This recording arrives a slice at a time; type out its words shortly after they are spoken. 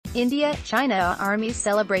India, China armies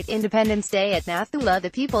celebrate Independence Day at Nathu. The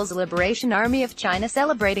People's Liberation Army of China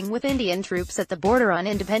celebrating with Indian troops at the border on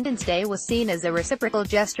Independence Day was seen as a reciprocal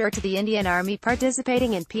gesture to the Indian Army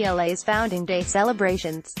participating in PLA's Founding Day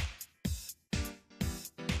celebrations.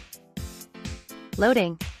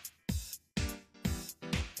 Loading.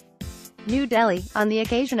 New Delhi. On the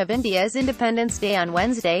occasion of India's Independence Day on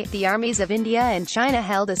Wednesday, the armies of India and China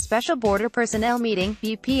held a special border personnel meeting,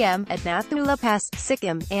 BPM, at Nathu Pass,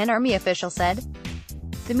 Sikkim, an army official said.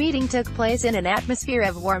 The meeting took place in an atmosphere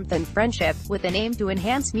of warmth and friendship, with an aim to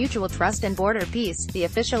enhance mutual trust and border peace, the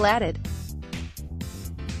official added.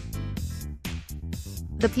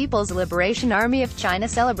 The People's Liberation Army of China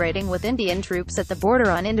celebrating with Indian troops at the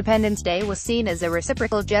border on Independence Day was seen as a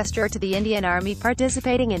reciprocal gesture to the Indian Army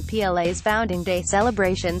participating in PLA's Founding Day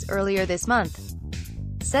celebrations earlier this month.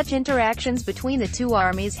 Such interactions between the two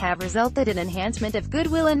armies have resulted in enhancement of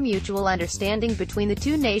goodwill and mutual understanding between the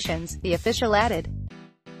two nations, the official added.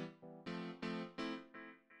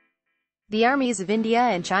 The armies of India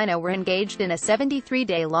and China were engaged in a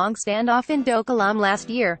 73-day-long standoff in Doklam last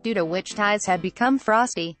year, due to which ties had become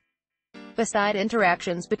frosty. Beside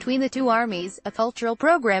interactions between the two armies, a cultural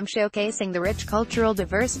program showcasing the rich cultural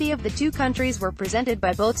diversity of the two countries were presented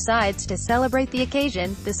by both sides to celebrate the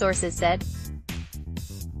occasion, the sources said.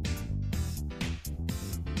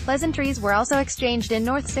 Pleasantries were also exchanged in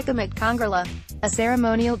North Sikkim at Kangerla. A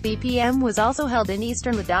ceremonial BPM was also held in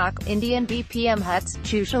eastern Ladakh. Indian BPM huts,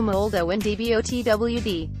 Chushal Moldo and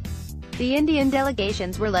DBOTWD. The Indian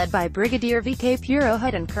delegations were led by Brigadier VK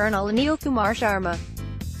Purohit and Colonel Anil Kumar Sharma.